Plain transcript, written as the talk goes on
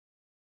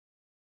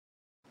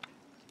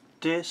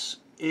This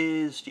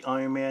is the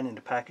Iron Man in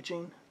the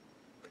packaging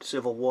for the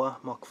Civil War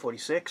Mark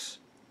 46.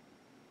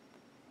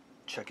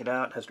 Check it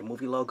out. It has the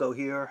movie logo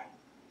here.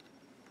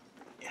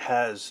 It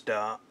has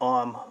the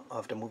arm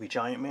of the movie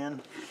Giant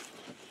Man.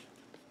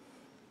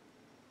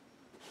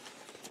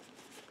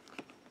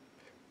 It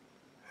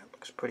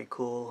looks pretty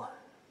cool.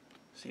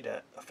 See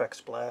that effects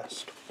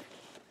blast.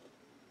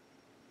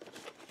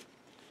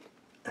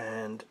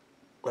 And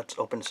let's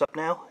open this up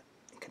now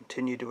and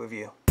continue the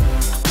review.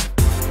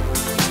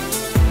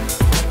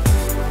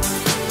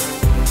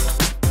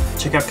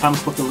 Check out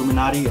Comic Book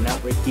Illuminati and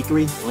Outright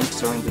Geekery.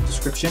 Links are in the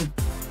description.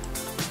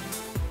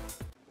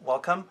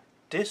 Welcome.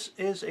 This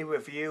is a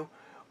review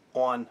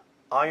on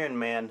Iron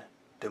Man,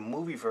 the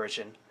movie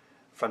version,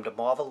 from the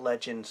Marvel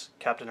Legends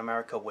Captain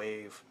America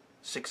Wave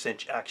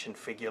 6-inch action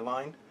figure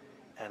line.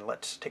 And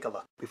let's take a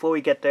look. Before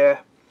we get there,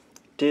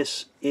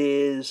 this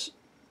is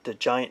the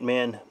Giant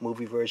Man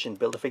movie version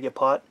Build-A-Figure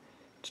part.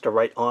 It's the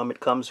right arm it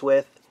comes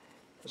with.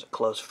 There's a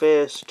closed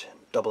fist,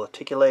 double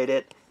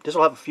articulated. This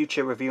will have a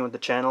future review on the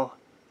channel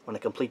when I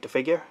complete the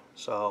figure,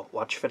 so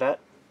watch for that.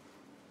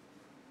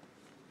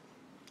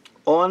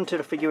 On to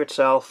the figure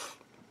itself.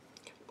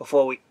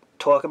 Before we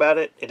talk about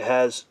it, it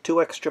has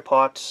two extra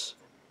parts,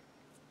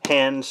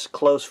 hands,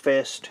 closed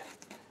fist,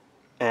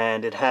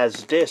 and it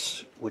has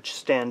this which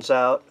stands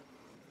out.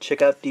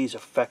 Check out these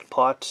effect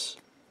parts.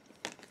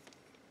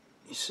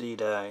 You see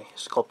they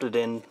sculpted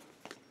in.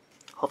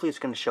 Hopefully it's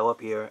going to show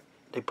up here.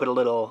 They put a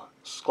little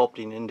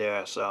sculpting in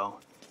there so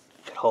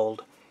it could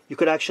hold. You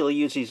could actually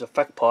use these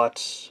effect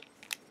parts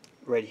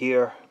right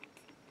here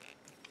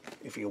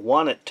if you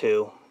wanted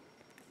to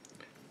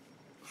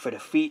for the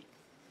feet.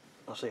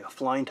 I'll say a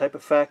flying type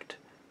effect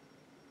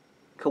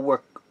could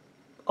work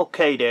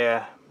okay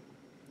there.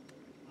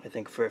 I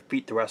think for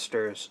feet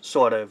thrusters,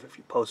 sort of, if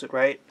you pose it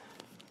right.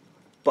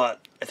 But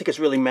I think it's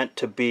really meant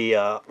to be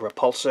a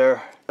repulsor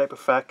type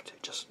effect.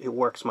 It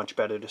works much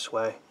better this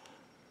way.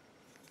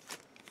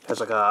 Has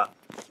like a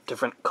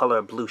different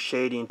color blue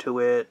shading to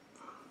it,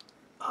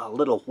 a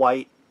little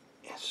white.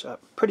 It's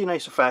pretty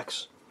nice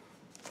effects.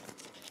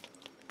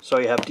 So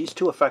you have these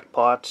two effect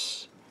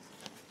parts,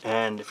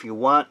 and if you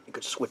want, you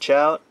could switch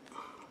out.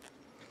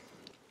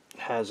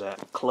 It has a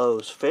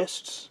closed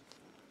fists.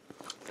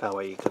 That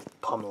way you could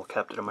pummel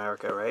Captain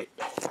America, right?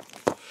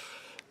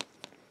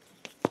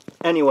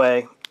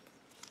 Anyway,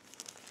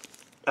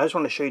 I just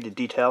want to show you the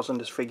details on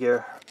this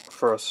figure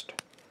first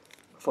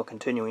before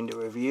continuing the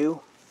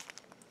review.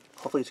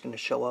 Hopefully it's going to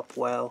show up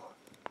well.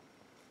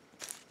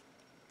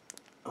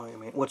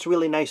 What's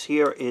really nice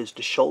here is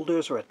the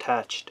shoulders are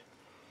attached.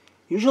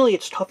 Usually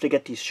it's tough to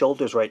get these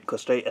shoulders right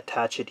because they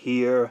attach it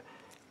here,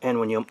 and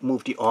when you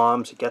move the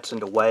arms it gets in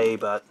the way,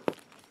 but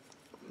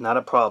not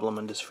a problem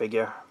in this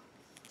figure.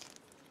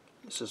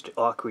 This is the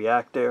arc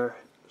reactor.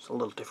 It's a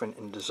little different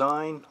in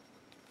design.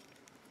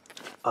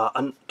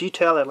 A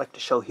detail I'd like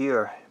to show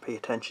here, pay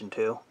attention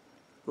to.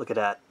 Look at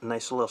that,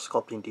 nice little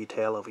sculpting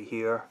detail over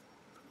here.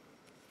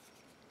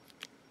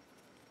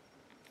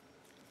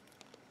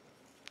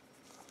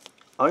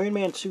 Iron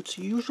Man suits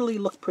usually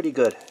look pretty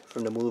good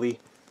from the movie,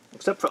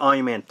 except for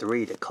Iron Man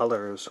 3. The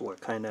colors were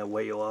kind of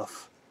way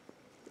off,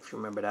 if you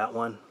remember that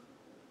one.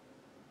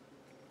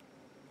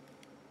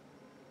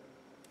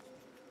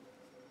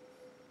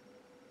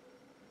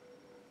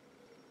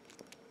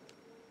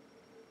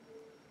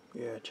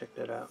 Yeah, check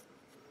that out.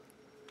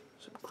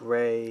 Some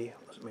gray,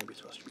 maybe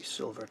supposed to be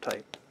silver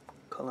type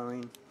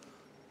coloring.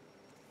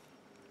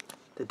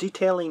 The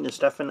detailing is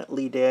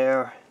definitely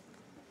there.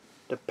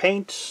 The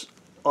paints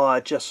are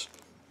just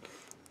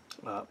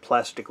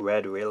plastic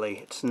red, really.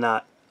 It's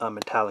not a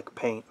metallic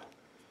paint,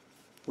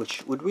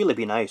 which would really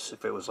be nice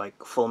if it was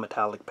like full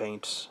metallic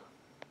paints,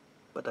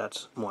 but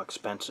that's more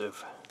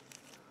expensive.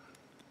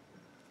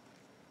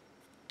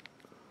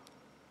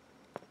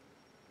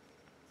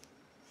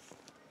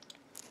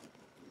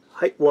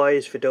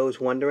 Height-wise, for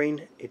those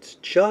wondering, it's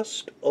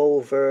just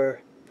over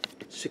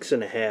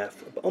 6.5,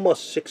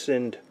 almost 6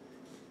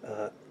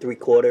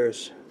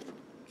 3/4,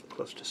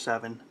 close to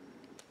 7.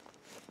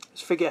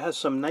 This figure has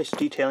some nice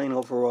detailing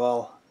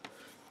overall,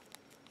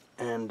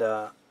 and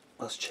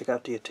let's check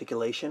out the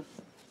articulation.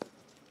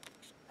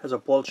 Has a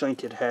ball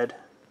jointed head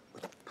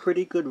with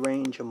pretty good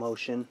range of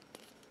motion.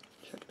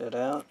 Check that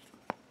out.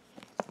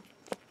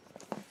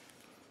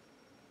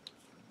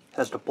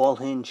 Has the ball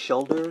hinge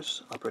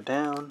shoulders, up or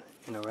down,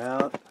 in or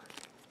out.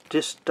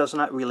 This does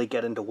not really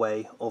get in the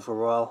way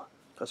overall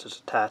because it's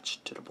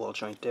attached to the ball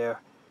joint there.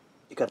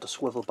 You got the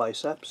swivel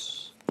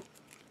biceps,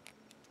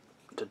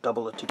 the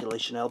double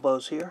articulation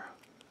elbows here.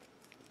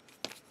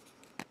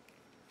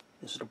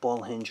 This is the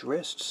ball hinge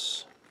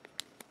wrists,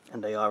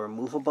 and they are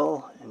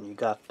removable, and you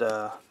got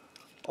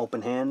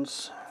open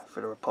hands for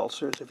the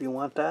repulsors if you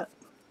want that.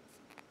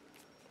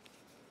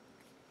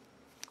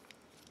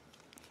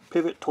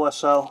 Pivot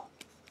torso.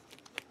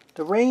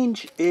 The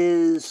range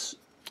is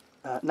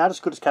not as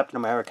good as Captain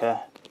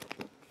America.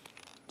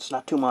 It's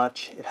not too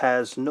much. It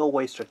has no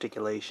waist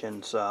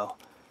articulation, so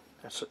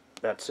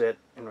that's it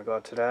in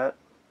regard to that.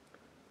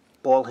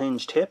 Ball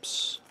hinged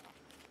hips.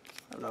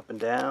 going up and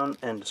down,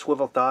 and the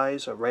swivel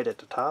thighs are right at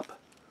the top.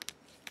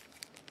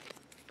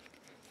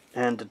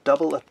 And the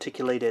double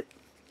articulated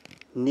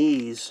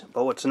knees,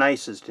 but what's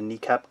nice is the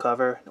kneecap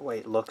cover, the way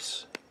it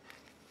looks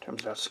in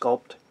terms of our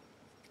sculpt.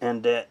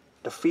 And the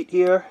feet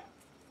here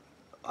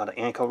are the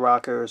ankle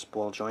rockers,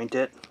 ball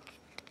jointed.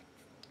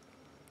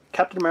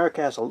 Captain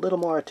America has a little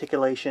more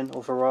articulation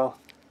overall.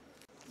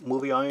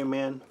 Movie Iron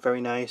Man,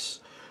 very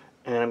nice.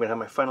 And I'm going to have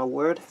my final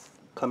word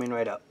coming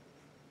right up.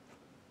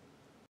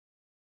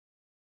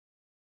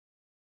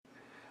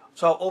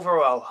 So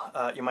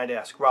overall, you might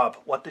ask, Rob,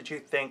 what did you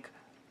think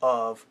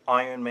of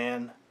Iron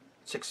Man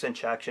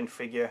 6-inch action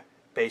figure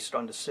based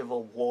on the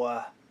Civil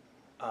War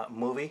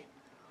movie?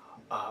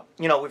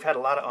 You know, we've had a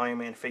lot of Iron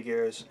Man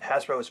figures.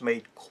 Hasbro has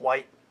made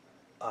quite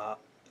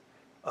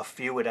a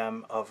few of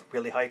them of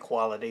really high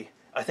quality.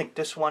 I think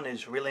this one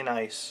is really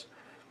nice.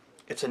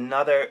 It's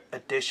another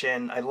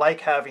addition. I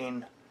like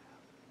having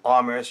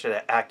armors that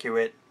are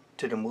accurate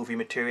to the movie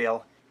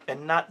material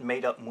and not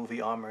made up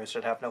movie armors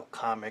that have no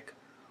comic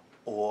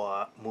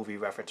or movie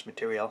reference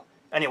material.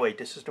 Anyway,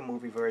 this is the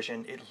movie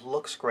version. It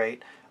looks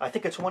great. I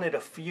think it's one of the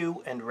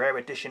few and rare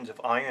editions of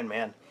Iron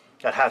Man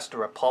that has the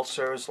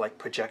repulsors, like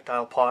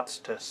projectile parts,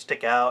 to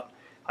stick out.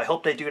 I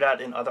hope they do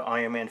that in other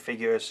Iron Man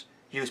figures.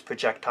 Use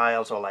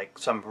projectiles or like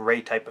some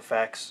ray type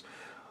effects.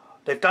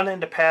 They've done it in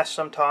the past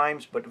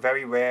sometimes, but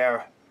very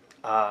rare.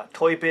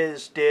 Toy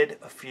Biz did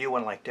a few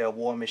in like their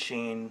War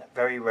Machine,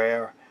 very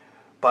rare.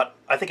 But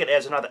I think it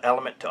adds another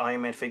element to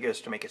Iron Man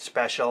figures to make it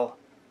special.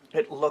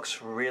 It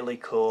looks really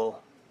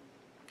cool.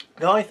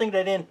 The only thing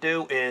they didn't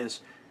do is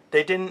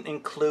they didn't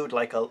include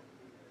like a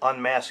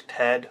unmasked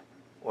head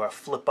or a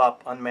flip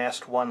up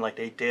unmasked one like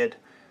they did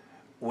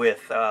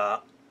with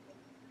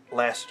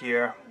last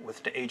year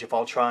with the Age of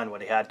Ultron, where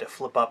they had the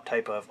flip up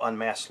type of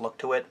unmasked look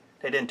to it.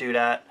 They didn't do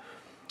that.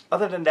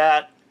 Other than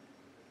that,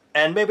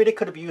 and maybe they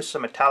could have used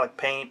some metallic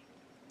paint.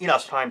 You know,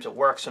 sometimes it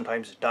works,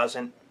 sometimes it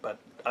doesn't, but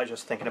I was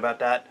just thinking about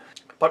that.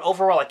 But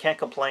overall, I can't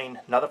complain.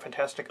 Another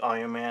fantastic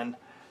Iron Man.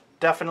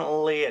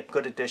 Definitely a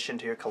good addition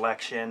to your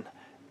collection.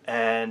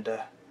 And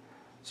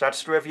so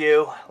that's the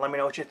review. Let me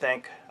know what you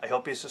think. I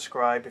hope you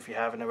subscribe if you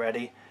haven't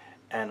already,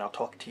 and I'll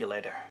talk to you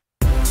later.